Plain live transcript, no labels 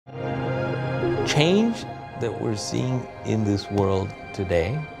change that we're seeing in this world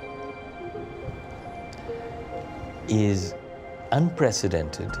today is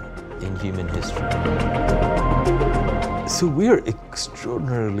unprecedented in human history. So we're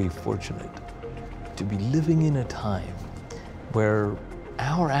extraordinarily fortunate to be living in a time where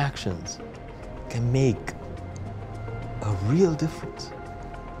our actions can make a real difference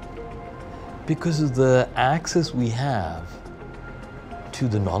because of the access we have to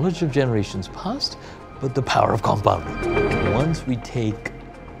the knowledge of generations past, but the power of compounding. Once we take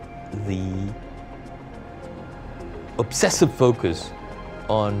the obsessive focus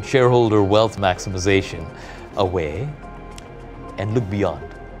on shareholder wealth maximization away and look beyond,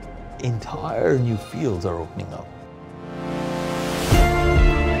 entire new fields are opening up.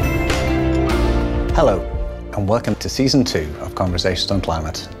 Hello, and welcome to Season 2 of Conversations on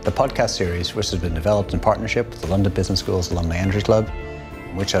Climate, the podcast series which has been developed in partnership with the London Business School's Alumni Entry Club,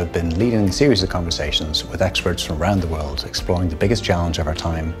 in which I've been leading a series of conversations with experts from around the world exploring the biggest challenge of our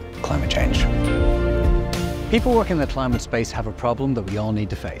time, climate change. People working in the climate space have a problem that we all need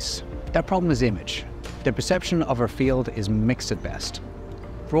to face. That problem is image. The perception of our field is mixed at best.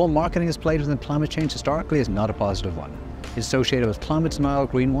 The role marketing has played within climate change historically is not a positive one. It's associated with climate denial,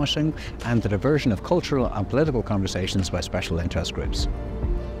 greenwashing, and the diversion of cultural and political conversations by special interest groups.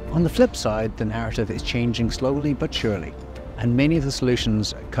 On the flip side, the narrative is changing slowly but surely, and many of the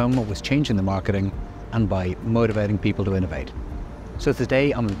solutions come with changing the marketing and by motivating people to innovate. So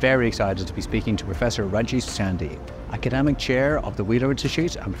today I'm very excited to be speaking to Professor Rajesh Chandy, Academic Chair of the Wheeler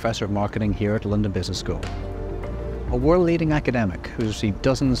Institute and Professor of Marketing here at the London Business School. A world-leading academic who's received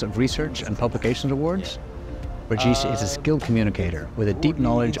dozens of research and publications awards, Rajesh is a skilled communicator with a deep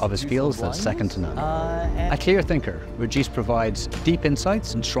knowledge of his fields that's second to none. A clear thinker, Rajesh provides deep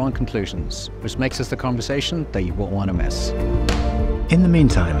insights and strong conclusions, which makes this the conversation that you won't want to miss. In the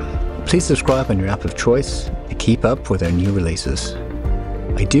meantime, please subscribe on your app of choice to keep up with our new releases.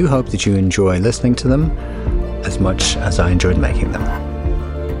 I do hope that you enjoy listening to them as much as I enjoyed making them.